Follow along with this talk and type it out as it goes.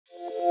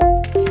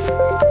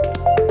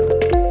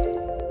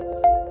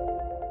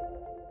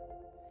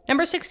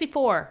Number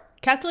 64,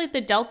 calculate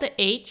the delta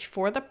H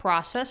for the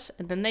process,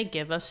 and then they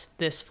give us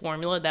this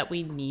formula that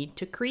we need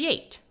to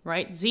create,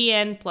 right?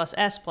 Zn plus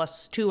S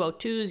plus 2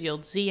 O2s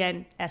yields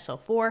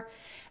ZnSO4,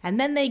 and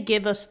then they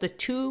give us the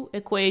two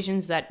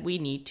equations that we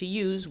need to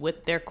use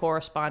with their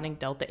corresponding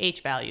delta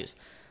H values.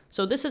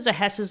 So this is a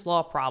Hess's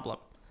law problem.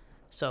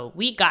 So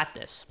we got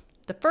this.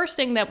 The first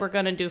thing that we're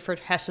going to do for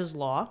Hess's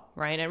law,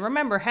 right? And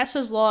remember,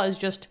 Hess's law is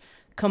just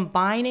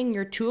combining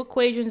your two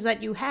equations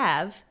that you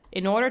have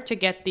in order to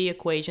get the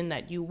equation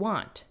that you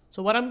want.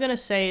 So what I'm going to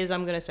say is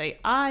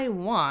I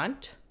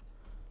want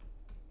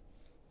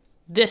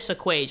this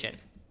equation.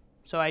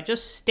 So I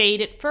just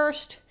state it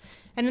first.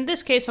 And in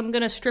this case, I'm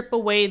going to strip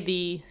away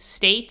the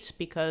states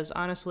because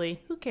honestly,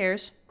 who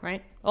cares,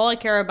 right? All I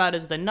care about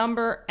is the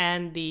number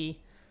and the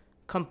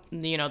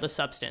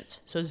substance.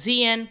 So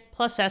Zn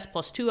plus S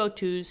plus 2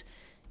 O2s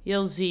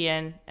yields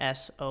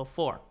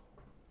ZnSO4.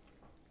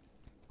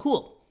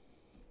 Cool.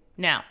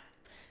 Now,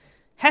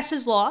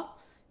 Hess's law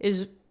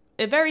is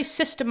a very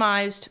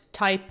systemized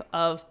type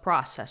of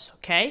process,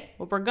 okay?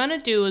 What we're going to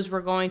do is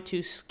we're going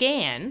to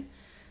scan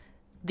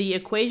the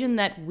equation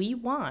that we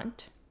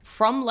want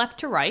from left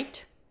to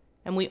right,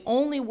 and we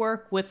only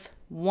work with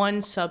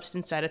one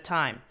substance at a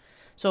time.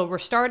 So we're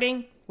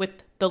starting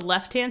with the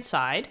left-hand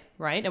side,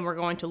 right? And we're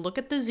going to look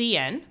at the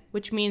Zn,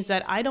 which means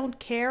that I don't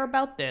care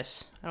about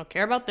this, I don't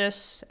care about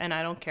this, and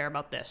I don't care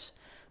about this.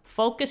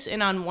 Focus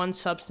in on one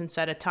substance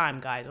at a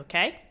time, guys,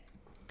 okay?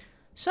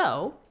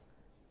 So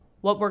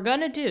what we're going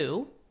to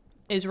do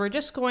is we're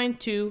just going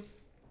to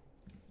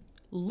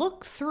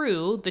look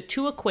through the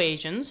two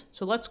equations.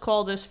 So let's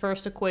call this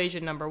first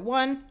equation number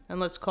 1, and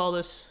let's call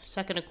this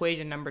second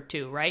equation number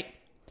 2, right?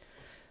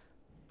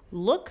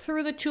 Look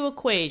through the two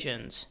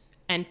equations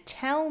and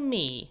tell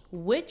me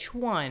which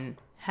one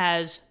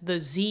has the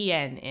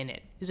Zn in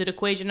it. Is it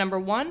equation number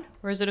 1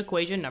 or is it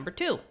equation number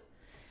 2?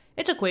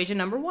 It's equation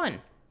number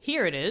 1.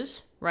 Here it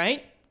is,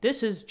 right?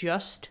 This is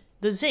just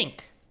the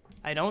zinc.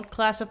 I don't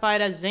classify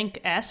it as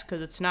zinc S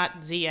because it's not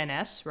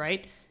ZnS,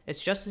 right?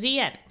 It's just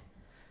Zn.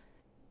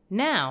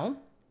 Now,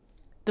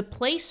 the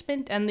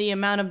placement and the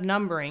amount of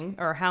numbering,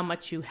 or how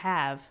much you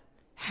have,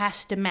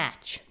 has to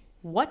match.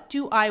 What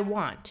do I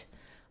want?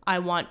 I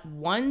want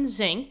 1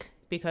 zinc,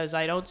 because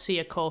I don't see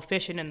a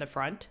coefficient in the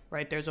front,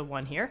 right? There's a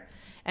 1 here.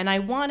 And I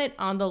want it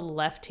on the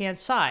left-hand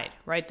side,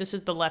 right? This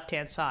is the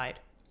left-hand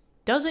side.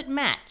 Does it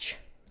match?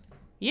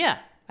 Yeah,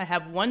 I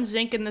have 1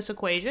 zinc in this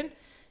equation,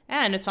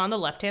 and it's on the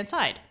left-hand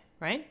side,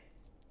 right?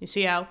 You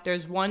see how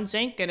there's 1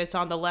 zinc and it's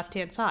on the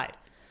left-hand side.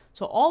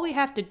 So all we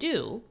have to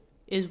do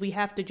is we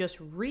have to just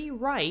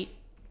rewrite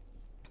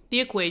the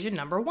equation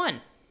number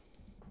 1.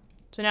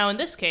 So now in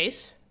this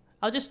case,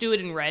 I'll just do it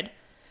in red.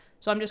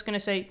 So I'm just going to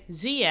say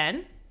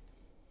Zn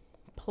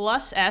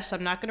plus S,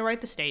 I'm not going to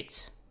write the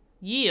states,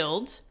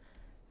 yields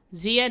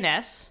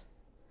ZnS.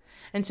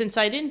 And since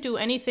I didn't do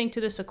anything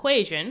to this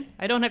equation,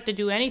 I don't have to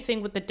do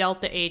anything with the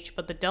delta H,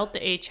 but the delta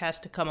H has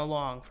to come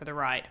along for the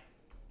ride.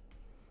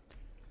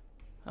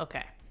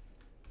 Okay.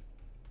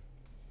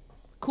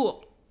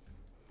 Cool.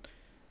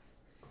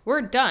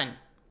 We're done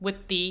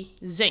with the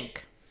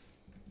zinc.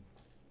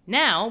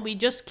 Now we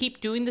just keep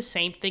doing the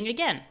same thing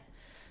again.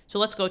 So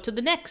let's go to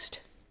the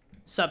next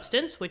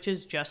substance, which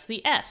is just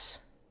the S.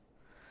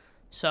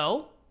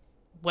 So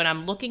when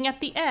I'm looking at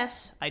the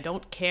S, I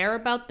don't care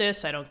about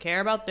this, I don't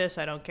care about this,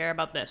 I don't care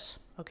about this,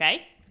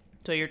 okay?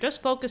 So you're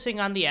just focusing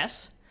on the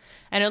S,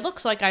 and it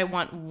looks like I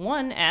want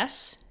 1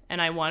 S,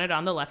 and I want it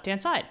on the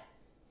left-hand side.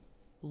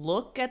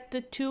 Look at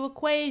the two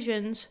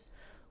equations.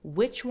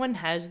 Which one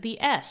has the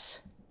S?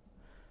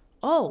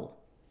 Oh,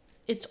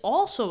 it's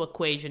also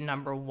equation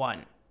number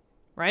 1,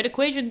 right?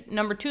 Equation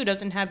number 2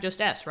 doesn't have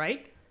just S,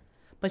 right?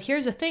 But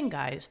here's the thing,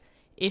 guys.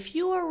 If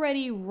you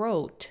already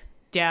wrote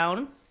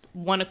down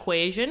one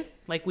equation,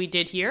 like we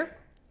did here,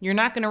 you're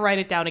not going to write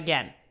it down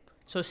again.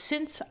 So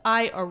since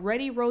I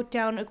already wrote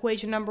down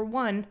equation number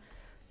 1,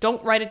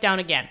 don't write it down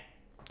again.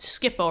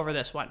 Skip over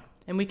this one.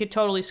 And we could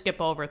totally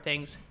skip over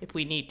things if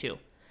we need to.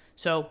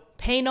 So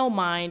pay no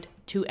mind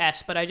to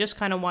S, but I just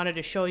kind of wanted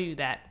to show you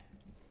that.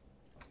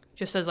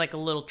 Just as like a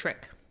little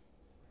trick.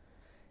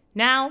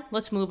 Now,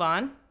 let's move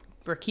on.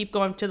 We'll keep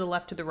going to the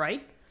left to the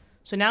right.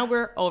 So now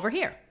we're over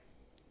here.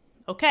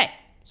 Okay,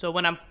 so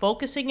when I'm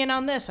focusing in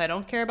on this, I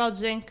don't care about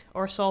zinc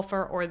or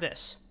sulfur or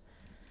this.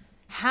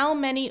 How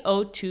many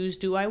O2s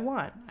do I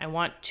want? I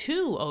want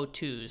 2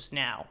 O2s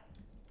now.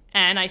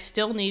 And I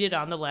still need it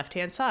on the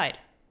left-hand side.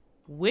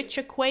 Which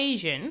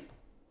equation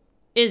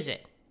is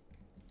it?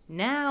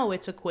 Now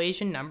it's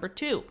equation number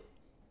 2.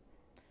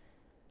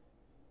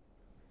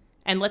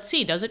 And let's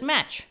see, does it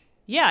match?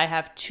 Yeah, I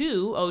have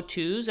 2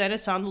 O2s and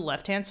it's on the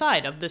left-hand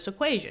side of this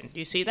equation. Do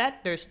you see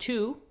that? There's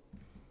 2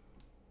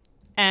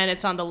 and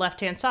it's on the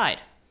left-hand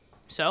side.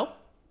 So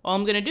all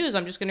I'm going to do is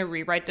I'm just going to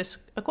rewrite this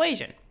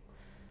equation.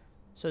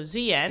 So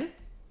Zn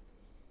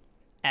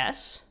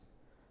S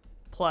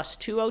plus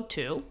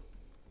 2O2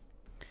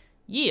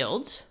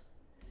 yields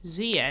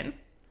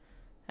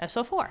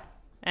ZnSO4.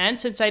 And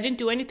since I didn't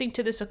do anything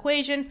to this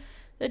equation,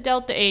 the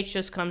delta H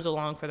just comes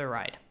along for the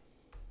ride.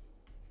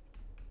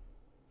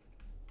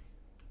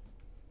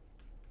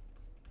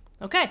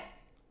 Okay.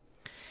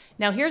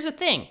 Now here's the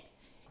thing.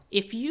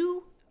 If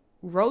you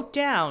wrote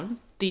down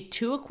the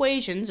two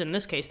equations, in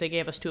this case they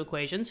gave us two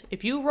equations,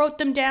 if you wrote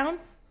them down,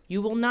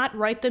 you will not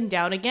write them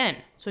down again.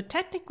 So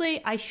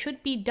technically I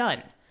should be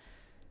done.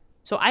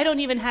 So I don't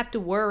even have to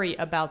worry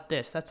about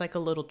this. That's like a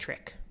little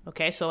trick.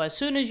 Okay, so as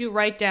soon as you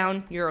write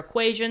down your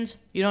equations,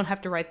 you don't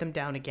have to write them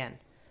down again.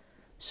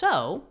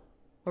 So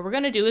what we're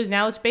going to do is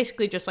now it's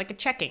basically just like a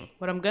checking.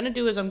 What I'm going to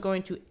do is I'm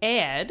going to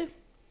add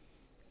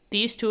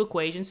these two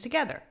equations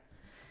together.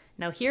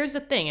 Now here's the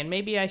thing, and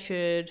maybe I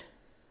should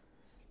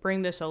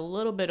bring this a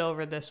little bit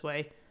over this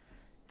way,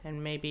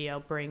 and maybe I'll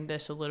bring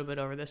this a little bit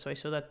over this way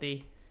so that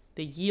the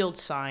yield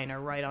sign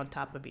are right on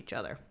top of each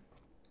other.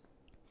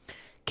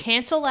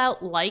 Cancel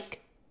out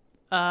like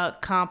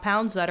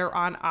compounds that are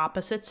on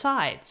opposite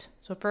sides.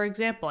 So for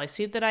example, I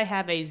see that I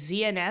have a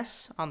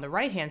ZnS on the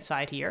right-hand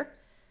side here,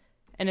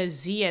 and a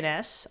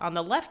ZnS on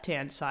the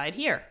left-hand side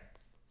here.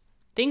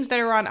 Things that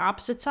are on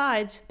opposite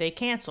sides, they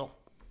cancel.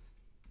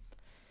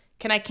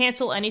 Can I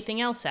cancel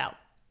anything else out?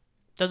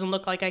 Doesn't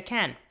look like I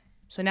can.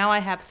 So now I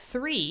have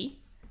three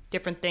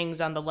different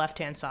things on the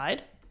left-hand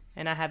side,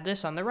 and I have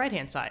this on the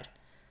right-hand side.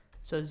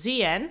 So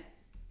Zn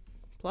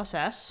plus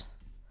S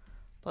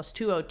plus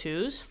two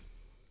O2s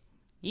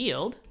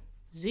yield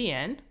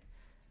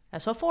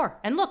ZnSO4.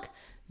 And look,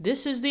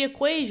 this is the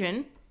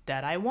equation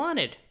that I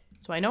wanted.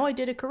 So I know I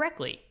did it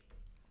correctly.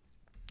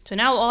 So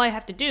now all I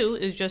have to do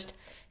is just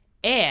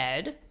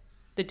add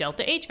the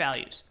delta H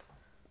values.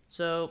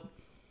 So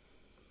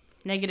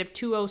negative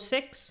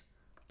 206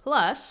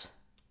 plus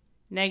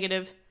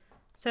negative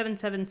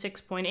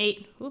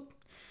 776.8,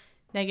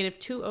 negative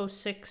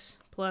 206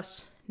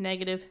 plus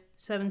negative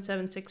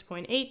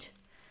 776.8,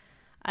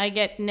 I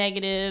get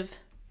negative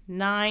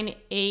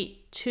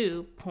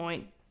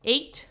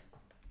 982.8,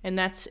 and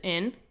that's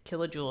in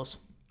kilojoules,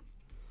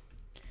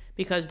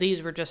 because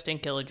these were just in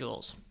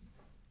kilojoules.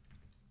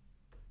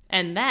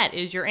 And that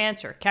is your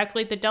answer.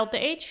 Calculate the delta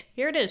H.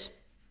 Here it is.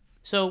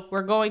 So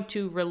we're going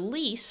to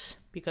release,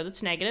 because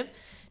it's negative,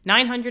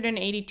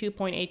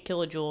 982.8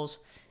 kilojoules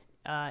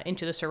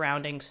into the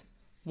surroundings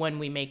when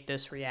we make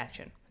this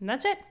reaction. And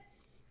that's it.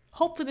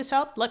 Hopefully this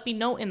helped. Let me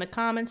know in the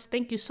comments.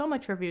 Thank you so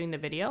much for viewing the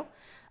video.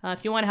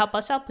 If you want to help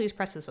us out, please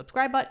press the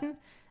subscribe button.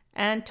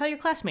 And tell your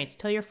classmates,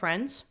 tell your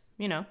friends,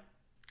 you know.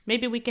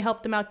 Maybe we can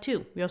help them out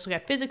too. We also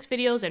got physics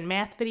videos and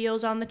math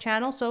videos on the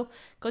channel, so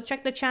go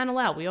check the channel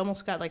out. We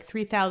almost got like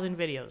 3,000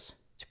 videos.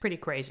 It's pretty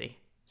crazy.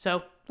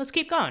 So let's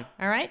keep going,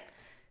 all right?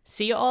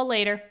 See you all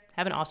later.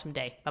 Have an awesome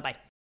day.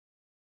 Bye-bye.